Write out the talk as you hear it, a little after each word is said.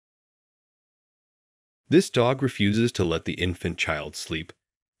This dog refuses to let the infant child sleep.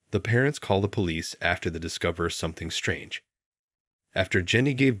 The parents call the police after they discover something strange. After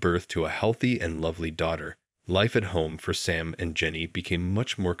Jenny gave birth to a healthy and lovely daughter, life at home for Sam and Jenny became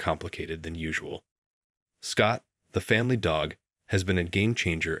much more complicated than usual. Scott, the family dog, has been a game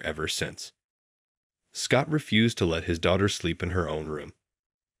changer ever since. Scott refused to let his daughter sleep in her own room.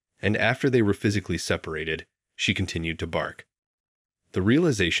 And after they were physically separated, she continued to bark. The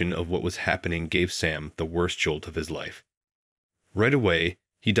realization of what was happening gave Sam the worst jolt of his life. Right away,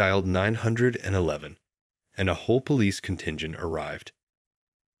 he dialed 911, and a whole police contingent arrived.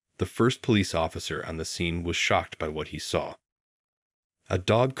 The first police officer on the scene was shocked by what he saw. A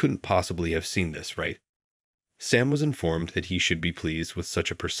dog couldn't possibly have seen this, right? Sam was informed that he should be pleased with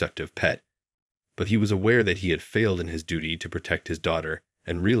such a perceptive pet, but he was aware that he had failed in his duty to protect his daughter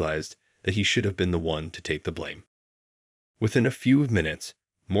and realized that he should have been the one to take the blame. Within a few minutes,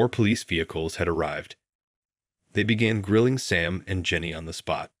 more police vehicles had arrived. They began grilling Sam and Jenny on the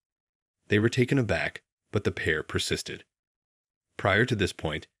spot. They were taken aback, but the pair persisted. Prior to this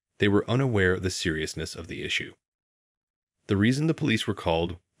point, they were unaware of the seriousness of the issue. The reason the police were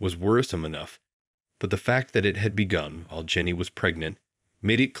called was worrisome enough, but the fact that it had begun while Jenny was pregnant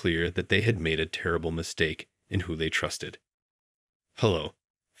made it clear that they had made a terrible mistake in who they trusted. Hello,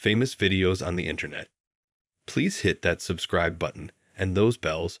 famous videos on the internet. Please hit that subscribe button and those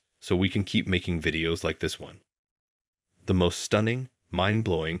bells so we can keep making videos like this one. The most stunning,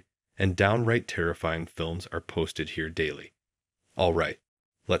 mind-blowing, and downright terrifying films are posted here daily. Alright,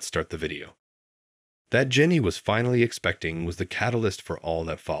 let's start the video. That Jenny was finally expecting was the catalyst for all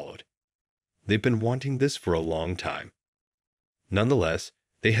that followed. They've been wanting this for a long time. Nonetheless,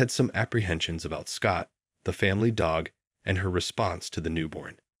 they had some apprehensions about Scott, the family dog, and her response to the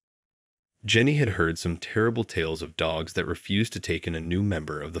newborn. Jenny had heard some terrible tales of dogs that refused to take in a new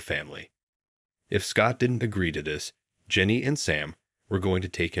member of the family. If Scott didn't agree to this, Jenny and Sam were going to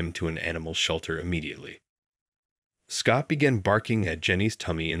take him to an animal shelter immediately. Scott began barking at Jenny's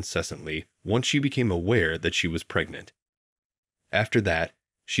tummy incessantly once she became aware that she was pregnant. After that,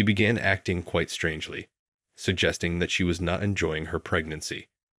 she began acting quite strangely, suggesting that she was not enjoying her pregnancy.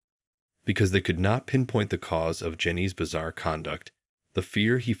 Because they could not pinpoint the cause of Jenny's bizarre conduct, the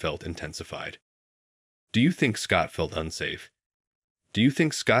fear he felt intensified. Do you think Scott felt unsafe? Do you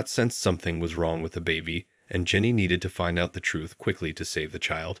think Scott sensed something was wrong with the baby and Jenny needed to find out the truth quickly to save the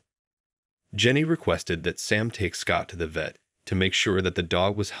child? Jenny requested that Sam take Scott to the vet to make sure that the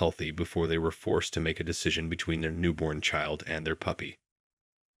dog was healthy before they were forced to make a decision between their newborn child and their puppy.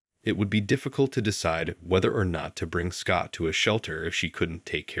 It would be difficult to decide whether or not to bring Scott to a shelter if she couldn't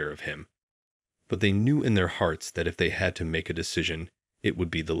take care of him. But they knew in their hearts that if they had to make a decision, it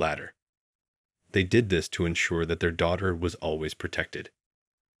would be the latter. They did this to ensure that their daughter was always protected.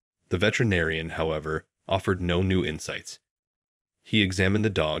 The veterinarian, however, offered no new insights. He examined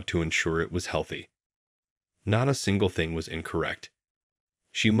the dog to ensure it was healthy. Not a single thing was incorrect.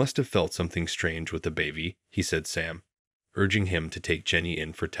 She must have felt something strange with the baby, he said Sam, urging him to take Jenny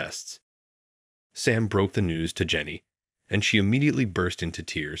in for tests. Sam broke the news to Jenny, and she immediately burst into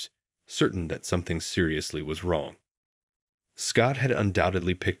tears, certain that something seriously was wrong. Scott had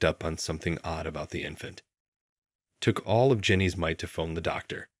undoubtedly picked up on something odd about the infant. Took all of Jenny's might to phone the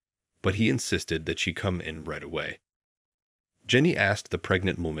doctor, but he insisted that she come in right away. Jenny asked the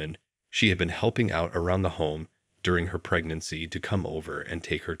pregnant woman she had been helping out around the home during her pregnancy to come over and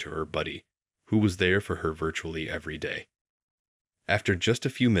take her to her buddy, who was there for her virtually every day. After just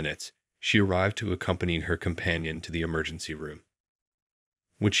a few minutes, she arrived to accompany her companion to the emergency room.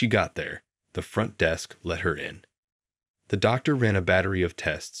 When she got there, the front desk let her in. The doctor ran a battery of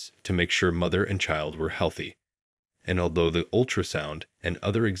tests to make sure mother and child were healthy, and although the ultrasound and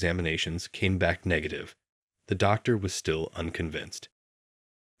other examinations came back negative, the doctor was still unconvinced.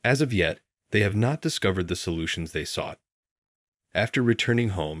 As of yet, they have not discovered the solutions they sought. After returning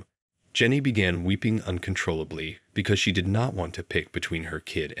home, Jenny began weeping uncontrollably because she did not want to pick between her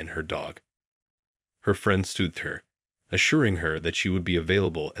kid and her dog. Her friend soothed her, assuring her that she would be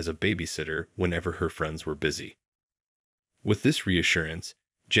available as a babysitter whenever her friends were busy. With this reassurance,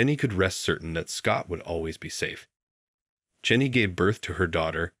 Jenny could rest certain that Scott would always be safe. Jenny gave birth to her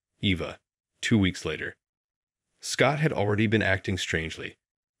daughter, Eva, 2 weeks later. Scott had already been acting strangely,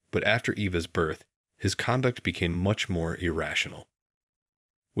 but after Eva's birth, his conduct became much more irrational.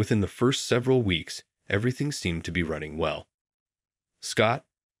 Within the first several weeks, everything seemed to be running well. Scott,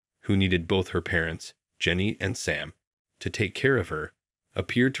 who needed both her parents, Jenny and Sam, to take care of her,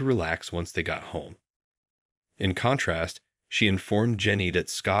 appeared to relax once they got home. In contrast, she informed Jenny that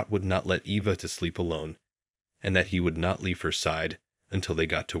Scott would not let Eva to sleep alone, and that he would not leave her side until they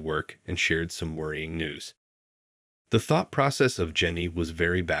got to work and shared some worrying news. The thought process of Jenny was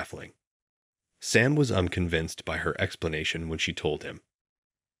very baffling. Sam was unconvinced by her explanation when she told him.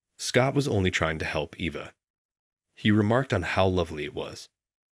 Scott was only trying to help Eva. He remarked on how lovely it was.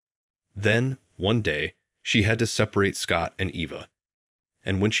 Then, one day, she had to separate Scott and Eva,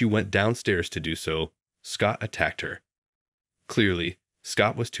 and when she went downstairs to do so, Scott attacked her. Clearly,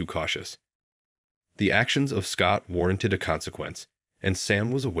 Scott was too cautious. The actions of Scott warranted a consequence, and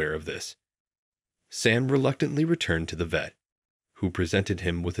Sam was aware of this. Sam reluctantly returned to the vet, who presented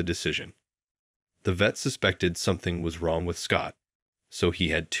him with a decision. The vet suspected something was wrong with Scott, so he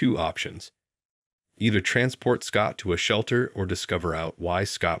had two options. Either transport Scott to a shelter or discover out why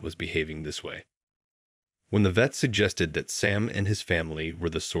Scott was behaving this way. When the vet suggested that Sam and his family were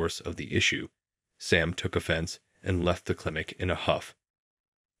the source of the issue, Sam took offense and left the clinic in a huff.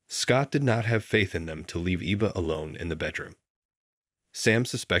 Scott did not have faith in them to leave Eva alone in the bedroom. Sam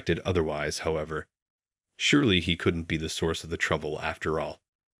suspected otherwise, however. Surely he couldn't be the source of the trouble after all.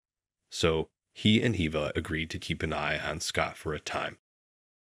 So, he and Eva agreed to keep an eye on Scott for a time.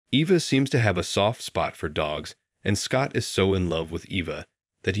 Eva seems to have a soft spot for dogs, and Scott is so in love with Eva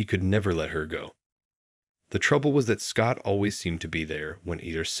that he could never let her go. The trouble was that Scott always seemed to be there when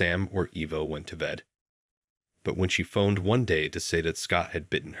either Sam or Eva went to bed. But when she phoned one day to say that Scott had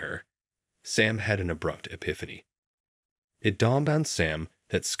bitten her, Sam had an abrupt epiphany. It dawned on Sam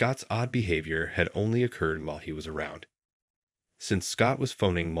that Scott's odd behavior had only occurred while he was around. Since Scott was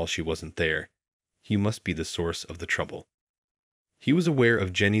phoning while she wasn't there, he must be the source of the trouble. He was aware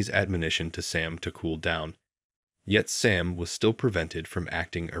of Jenny's admonition to Sam to cool down, yet Sam was still prevented from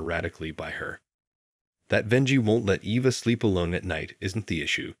acting erratically by her. That Benji won't let Eva sleep alone at night isn't the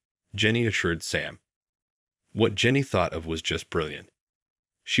issue, Jenny assured Sam. What Jenny thought of was just brilliant.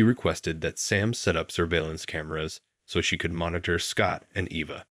 She requested that Sam set up surveillance cameras so she could monitor Scott and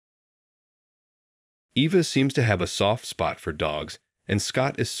Eva. Eva seems to have a soft spot for dogs, and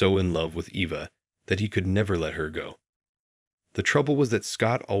Scott is so in love with Eva that he could never let her go. The trouble was that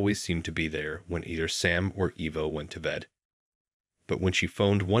Scott always seemed to be there when either Sam or Eva went to bed. But when she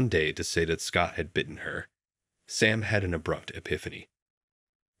phoned one day to say that Scott had bitten her, Sam had an abrupt epiphany.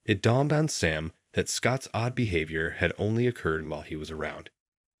 It dawned on Sam that Scott's odd behavior had only occurred while he was around.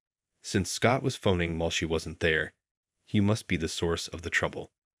 Since Scott was phoning while she wasn't there, he must be the source of the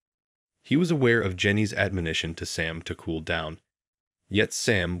trouble. He was aware of Jenny's admonition to Sam to cool down, yet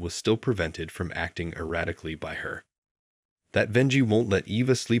Sam was still prevented from acting erratically by her. That Benji won't let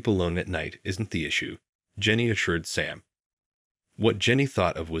Eva sleep alone at night isn't the issue, Jenny assured Sam. What Jenny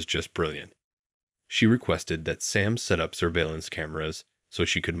thought of was just brilliant. She requested that Sam set up surveillance cameras so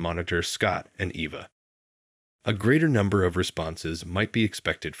she could monitor Scott and Eva. A greater number of responses might be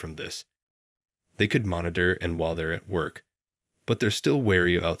expected from this. They could monitor and while they're at work, but they're still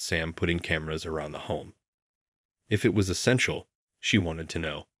wary about Sam putting cameras around the home. If it was essential, she wanted to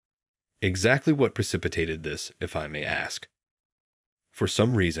know. Exactly what precipitated this, if I may ask. For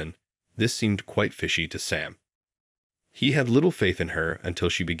some reason, this seemed quite fishy to Sam. He had little faith in her until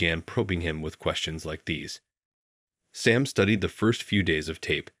she began probing him with questions like these. Sam studied the first few days of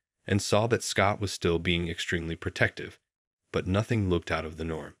tape and saw that Scott was still being extremely protective, but nothing looked out of the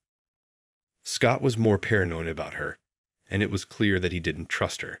norm. Scott was more paranoid about her, and it was clear that he didn't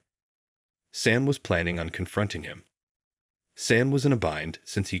trust her. Sam was planning on confronting him. Sam was in a bind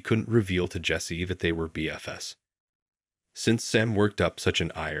since he couldn't reveal to Jesse that they were BFS. Since Sam worked up such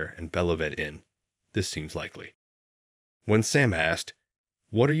an ire and Belavet in, this seems likely. When Sam asked,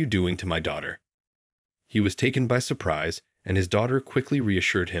 "What are you doing to my daughter?" he was taken by surprise, and his daughter quickly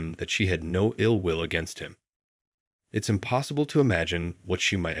reassured him that she had no ill will against him. It's impossible to imagine what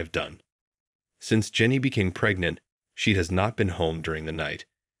she might have done. Since Jenny became pregnant, she has not been home during the night,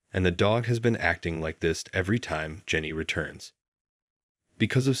 and the dog has been acting like this every time Jenny returns.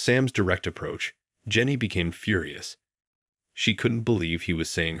 Because of Sam's direct approach, Jenny became furious. She couldn't believe he was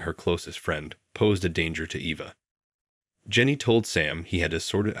saying her closest friend posed a danger to Eva. Jenny told Sam he had to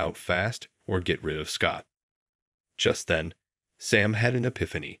sort it out fast or get rid of Scott. Just then, Sam had an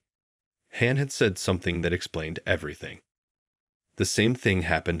epiphany. Han had said something that explained everything. The same thing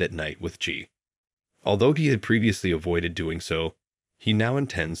happened at night with G. Although he had previously avoided doing so, he now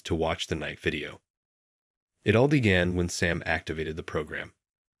intends to watch the night video. It all began when Sam activated the program.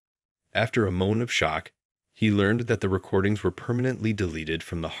 After a moan of shock, he learned that the recordings were permanently deleted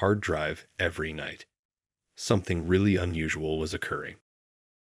from the hard drive every night. Something really unusual was occurring.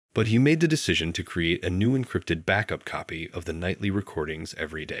 But he made the decision to create a new encrypted backup copy of the nightly recordings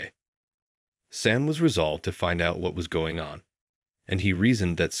every day. Sam was resolved to find out what was going on, and he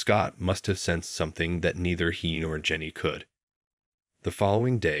reasoned that Scott must have sensed something that neither he nor Jenny could. The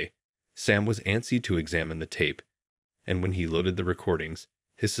following day, Sam was antsy to examine the tape, and when he loaded the recordings,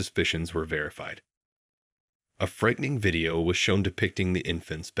 his suspicions were verified. A frightening video was shown depicting the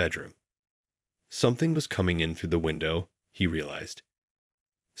infant's bedroom. Something was coming in through the window, he realized.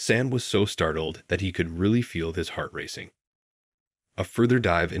 Sam was so startled that he could really feel his heart racing. A further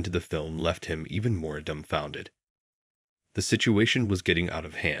dive into the film left him even more dumbfounded. The situation was getting out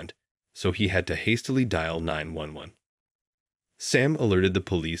of hand, so he had to hastily dial 911. Sam alerted the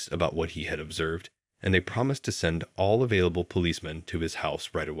police about what he had observed, and they promised to send all available policemen to his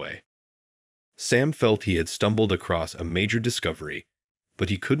house right away. Sam felt he had stumbled across a major discovery, but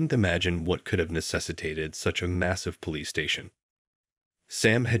he couldn't imagine what could have necessitated such a massive police station.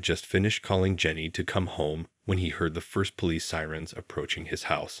 Sam had just finished calling Jenny to come home when he heard the first police sirens approaching his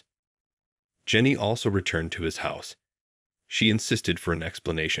house. Jenny also returned to his house. She insisted for an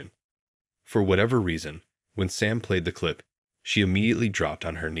explanation. For whatever reason, when Sam played the clip, she immediately dropped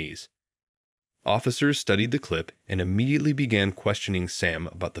on her knees. Officers studied the clip and immediately began questioning Sam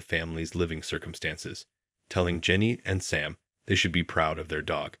about the family's living circumstances, telling Jenny and Sam they should be proud of their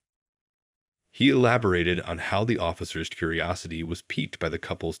dog. He elaborated on how the officers' curiosity was piqued by the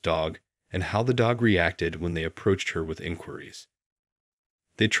couple's dog and how the dog reacted when they approached her with inquiries.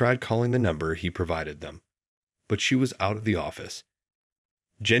 They tried calling the number he provided them, but she was out of the office.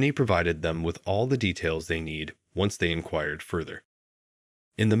 Jenny provided them with all the details they need once they inquired further.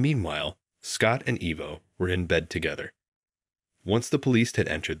 In the meanwhile, Scott and Eva were in bed together. Once the police had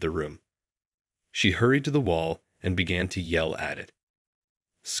entered the room, she hurried to the wall and began to yell at it.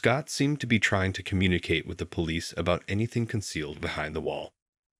 Scott seemed to be trying to communicate with the police about anything concealed behind the wall.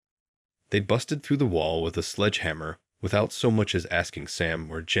 They busted through the wall with a sledgehammer without so much as asking Sam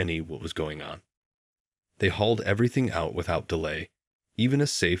or Jenny what was going on. They hauled everything out without delay, even a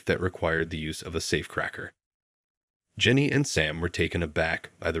safe that required the use of a safecracker. Jenny and Sam were taken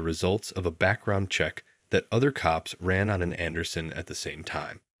aback by the results of a background check that other cops ran on an Anderson at the same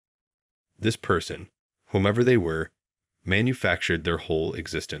time. This person, whomever they were, manufactured their whole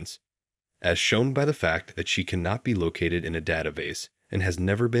existence, as shown by the fact that she cannot be located in a database and has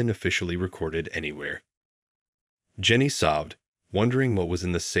never been officially recorded anywhere. Jenny sobbed, wondering what was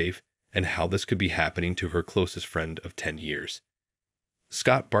in the safe and how this could be happening to her closest friend of 10 years.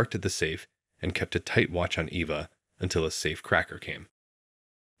 Scott barked at the safe and kept a tight watch on Eva until a safe cracker came.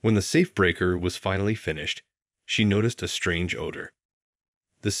 When the safe breaker was finally finished, she noticed a strange odor.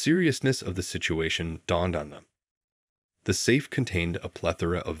 The seriousness of the situation dawned on them. The safe contained a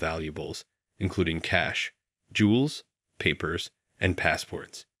plethora of valuables, including cash, jewels, papers, and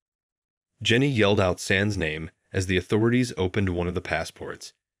passports. Jenny yelled out Sam's name as the authorities opened one of the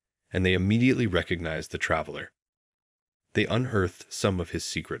passports, and they immediately recognized the traveler. They unearthed some of his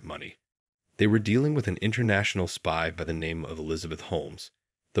secret money. They were dealing with an international spy by the name of Elizabeth Holmes,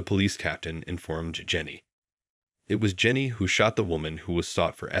 the police captain informed Jenny. It was Jenny who shot the woman who was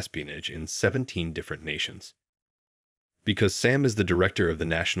sought for espionage in 17 different nations. Because Sam is the director of the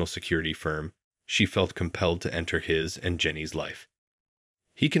national security firm, she felt compelled to enter his and Jenny's life.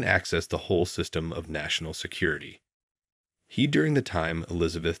 He can access the whole system of national security. During the time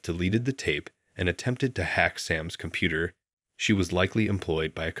Elizabeth deleted the tape and attempted to hack Sam's computer, she was likely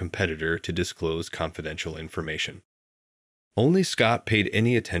employed by a competitor to disclose confidential information. Only Scott paid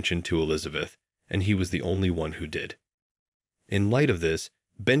any attention to Elizabeth, and he was the only one who did. In light of this,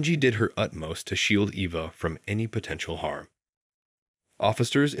 Benji did her utmost to shield Eva from any potential harm.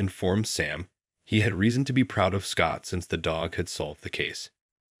 Officers informed Sam he had reason to be proud of Scott since the dog had solved the case.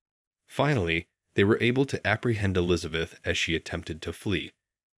 Finally, they were able to apprehend Elizabeth as she attempted to flee.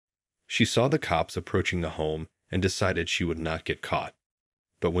 She saw the cops approaching the home and decided she would not get caught.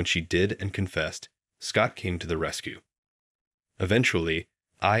 But when she did and confessed, Scott came to the rescue. Eventually,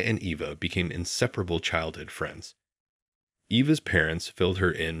 I and Eva became inseparable childhood friends. Eva's parents filled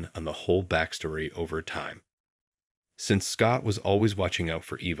her in on the whole backstory over time. Since Scott was always watching out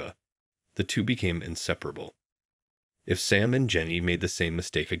for Eva, the two became inseparable. If Sam and Jenny made the same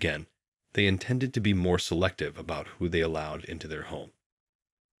mistake again, they intended to be more selective about who they allowed into their home.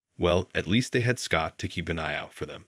 Well, at least they had Scott to keep an eye out for them.